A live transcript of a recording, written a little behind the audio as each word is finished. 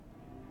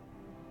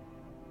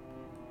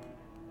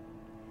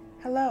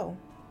Hello,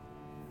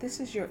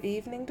 this is your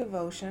evening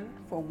devotion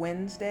for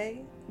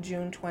Wednesday,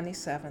 June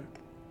 27th.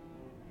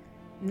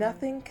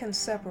 Nothing can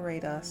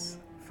separate us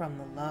from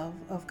the love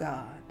of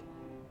God.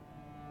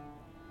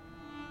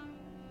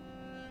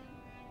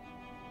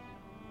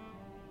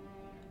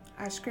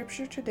 Our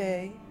scripture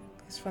today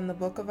is from the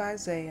book of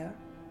Isaiah,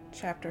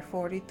 chapter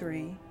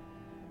 43,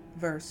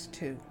 verse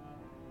 2.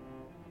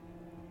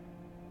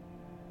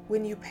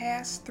 When you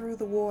pass through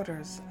the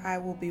waters, I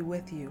will be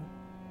with you.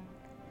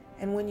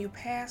 And when you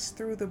pass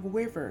through the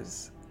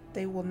rivers,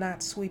 they will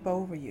not sweep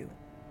over you.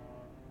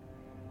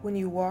 When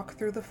you walk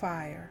through the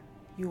fire,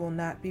 you will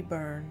not be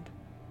burned.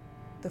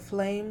 The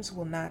flames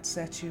will not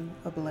set you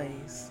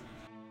ablaze.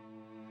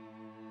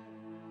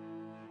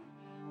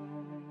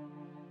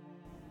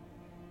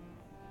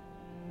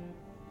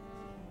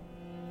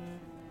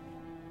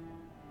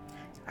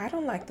 I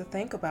don't like to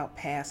think about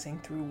passing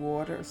through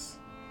waters,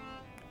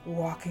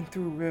 walking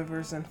through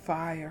rivers and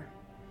fire.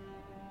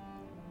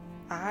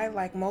 I,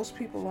 like most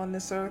people on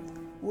this earth,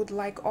 would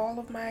like all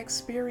of my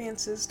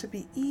experiences to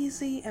be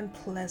easy and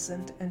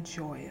pleasant and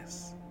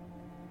joyous.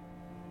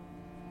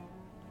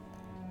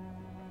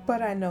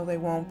 But I know they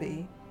won't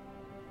be.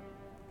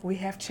 We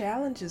have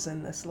challenges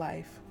in this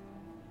life,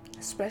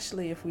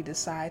 especially if we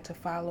decide to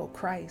follow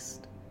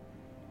Christ.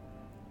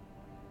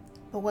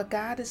 But what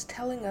God is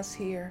telling us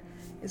here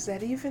is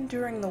that even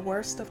during the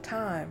worst of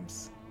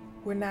times,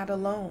 we're not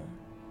alone.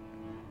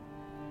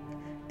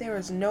 There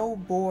is no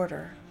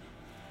border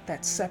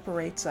that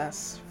separates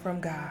us from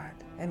God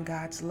and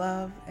God's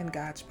love and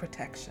God's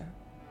protection.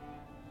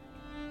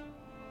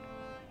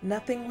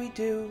 Nothing we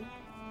do,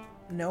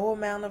 no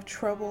amount of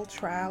trouble,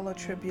 trial, or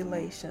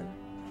tribulation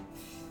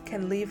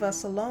can leave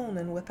us alone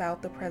and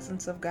without the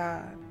presence of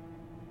God.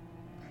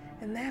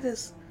 And that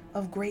is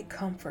of great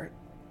comfort.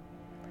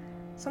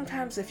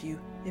 Sometimes if you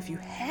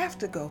have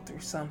to go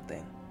through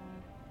something,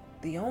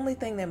 the only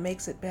thing that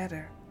makes it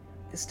better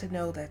is to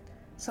know that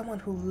someone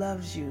who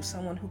loves you,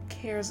 someone who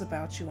cares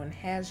about you and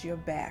has your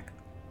back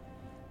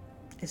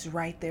is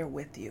right there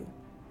with you.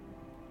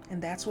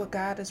 And that's what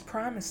God has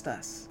promised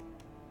us,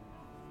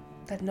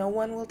 that no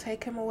one will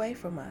take him away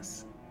from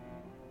us.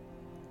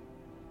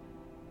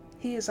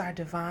 He is our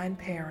divine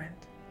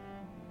parent,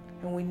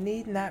 and we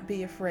need not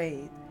be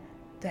afraid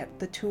that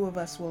the two of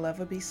us will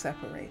ever be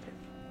separated.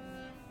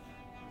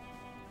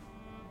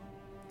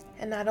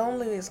 And not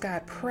only is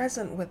God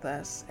present with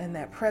us, and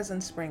that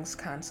presence brings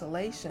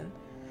consolation,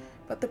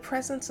 but the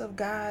presence of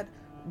God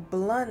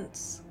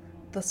blunts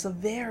the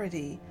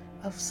severity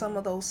of some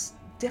of those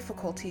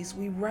difficulties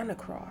we run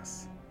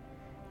across.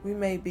 We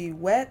may be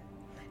wet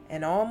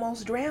and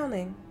almost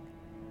drowning,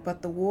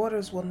 but the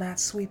waters will not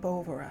sweep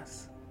over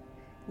us.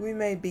 We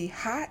may be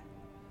hot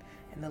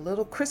and a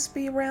little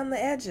crispy around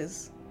the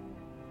edges,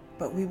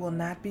 but we will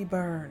not be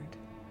burned.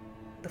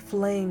 The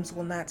flames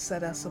will not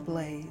set us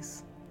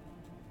ablaze.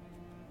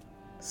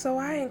 So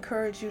I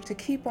encourage you to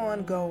keep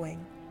on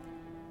going,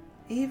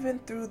 even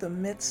through the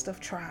midst of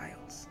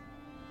trials,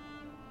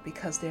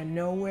 because they're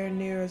nowhere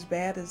near as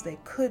bad as they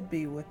could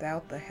be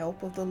without the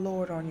help of the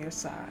Lord on your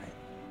side.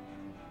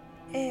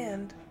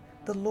 And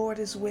the Lord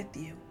is with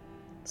you,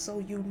 so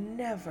you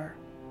never,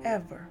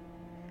 ever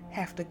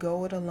have to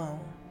go it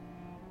alone.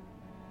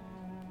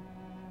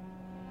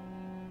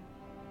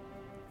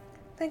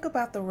 Think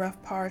about the rough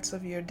parts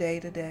of your day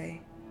today.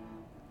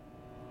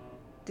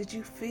 Did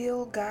you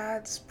feel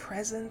God's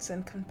presence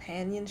and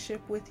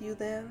companionship with you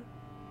then?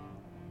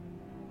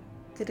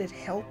 Did it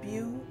help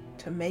you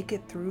to make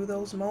it through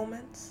those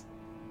moments?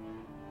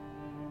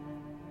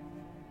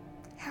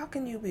 How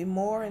can you be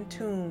more in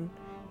tune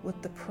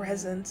with the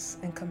presence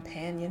and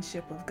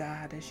companionship of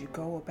God as you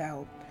go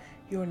about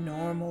your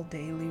normal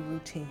daily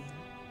routine?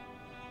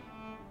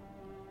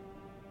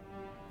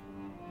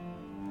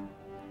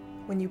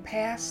 When you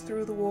pass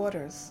through the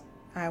waters,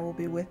 I will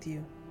be with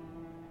you.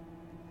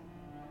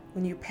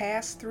 When you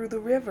pass through the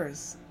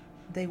rivers,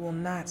 they will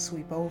not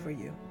sweep over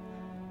you.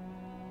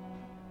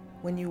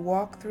 When you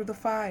walk through the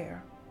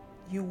fire,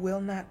 you will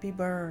not be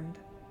burned.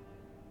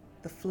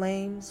 The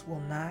flames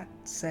will not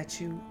set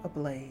you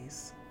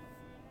ablaze.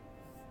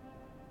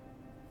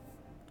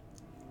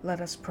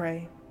 Let us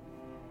pray.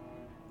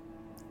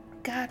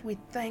 God, we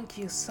thank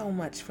you so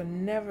much for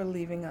never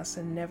leaving us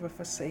and never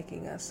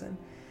forsaking us.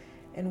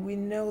 And we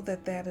know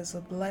that that is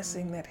a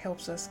blessing that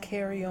helps us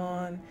carry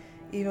on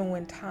even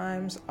when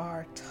times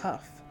are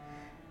tough,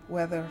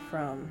 whether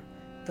from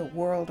the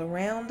world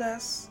around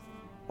us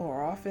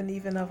or often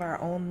even of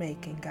our own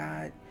making.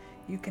 God,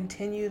 you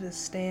continue to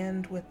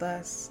stand with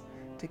us,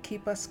 to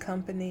keep us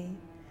company,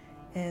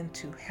 and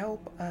to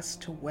help us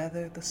to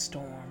weather the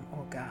storm,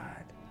 oh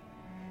God.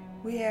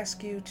 We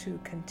ask you to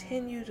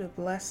continue to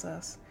bless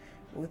us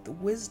with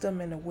wisdom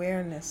and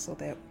awareness so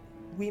that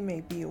we may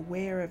be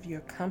aware of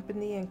your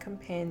company and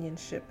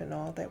companionship in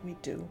all that we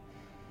do.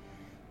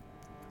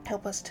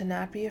 Help us to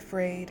not be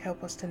afraid,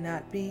 help us to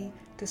not be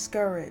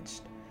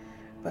discouraged,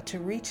 but to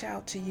reach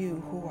out to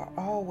you who are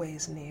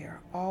always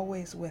near,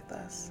 always with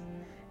us,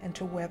 and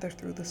to weather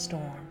through the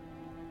storm.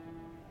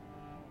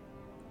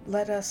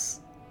 Let us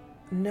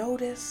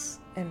notice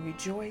and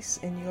rejoice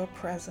in your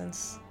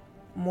presence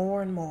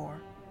more and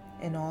more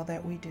in all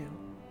that we do.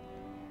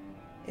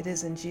 It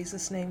is in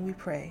Jesus' name we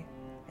pray,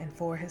 and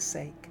for his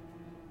sake.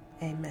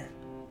 Amen.